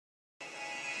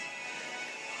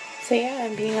So yeah,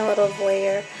 I'm being a little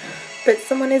voyeur. But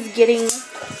someone is getting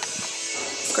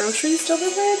groceries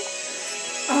delivered.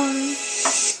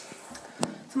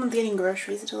 Someone's getting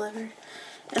groceries delivered.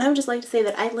 And I would just like to say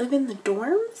that I live in the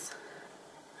dorms.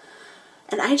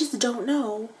 And I just don't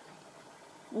know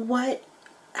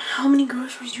how many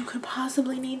groceries you could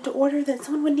possibly need to order that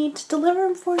someone would need to deliver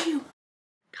them for you.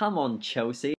 Come on,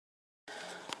 Chelsea.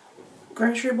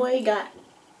 Grocery boy got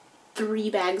 3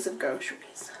 bags of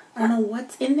groceries. I don't know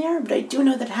what's in there, but I do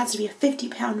know that it has to be a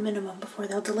 50-pound minimum before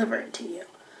they'll deliver it to you.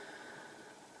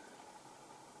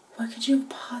 What could you have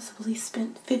possibly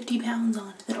spent 50 pounds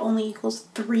on that only equals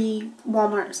 3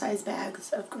 Walmart-sized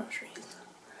bags of groceries?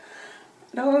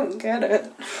 I don't get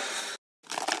it.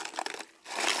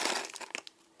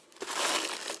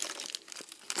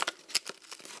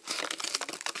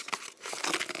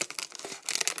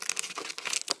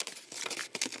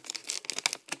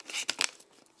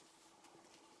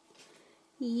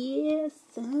 Yes,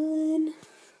 son.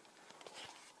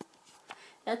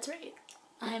 That's right.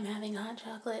 I'm having hot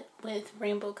chocolate with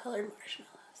rainbow-colored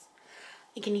marshmallows.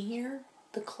 I can hear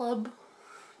the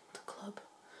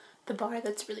bar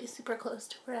that's really super close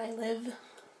to where I live,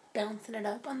 bouncing it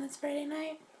up on this Friday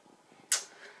night.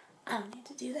 I don't need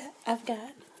to do that.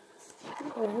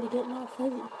 We're already getting all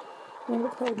fuzzy.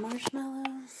 Rainbow-colored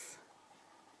marshmallows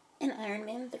and Iron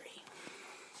Man 3.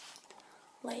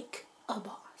 Like a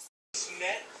boss.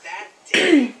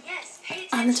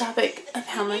 On the topic of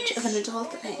how much of an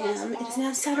adult I am, it is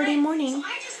now Saturday morning,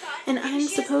 and I'm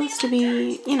supposed to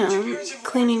be,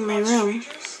 cleaning my room.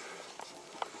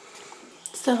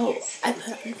 So I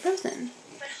put on Frozen,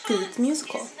 because it's a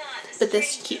musical. But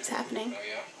this keeps happening.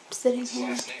 I'm sitting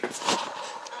here,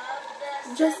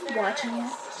 just watching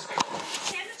it.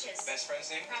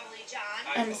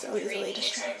 I'm so easily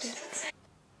distracted.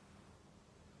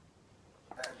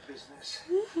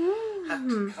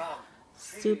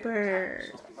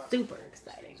 Super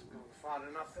exciting.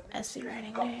 Essay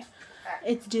writing day.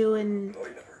 It's due in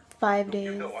 5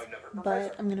 days,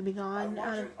 but I'm gonna be gone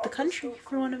out of the country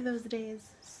for one of those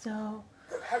days. So,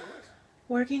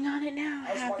 working on it now.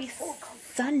 Happy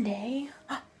Sunday.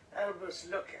 Albus,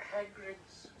 look,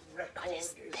 Hagrid's record. What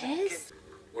is this?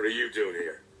 What are you doing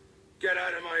here? Get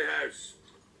out of my house.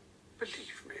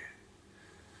 Believe me,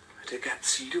 I take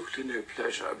absolutely no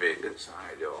pleasure being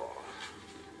inside your...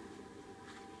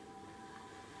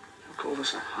 You call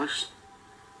this a house?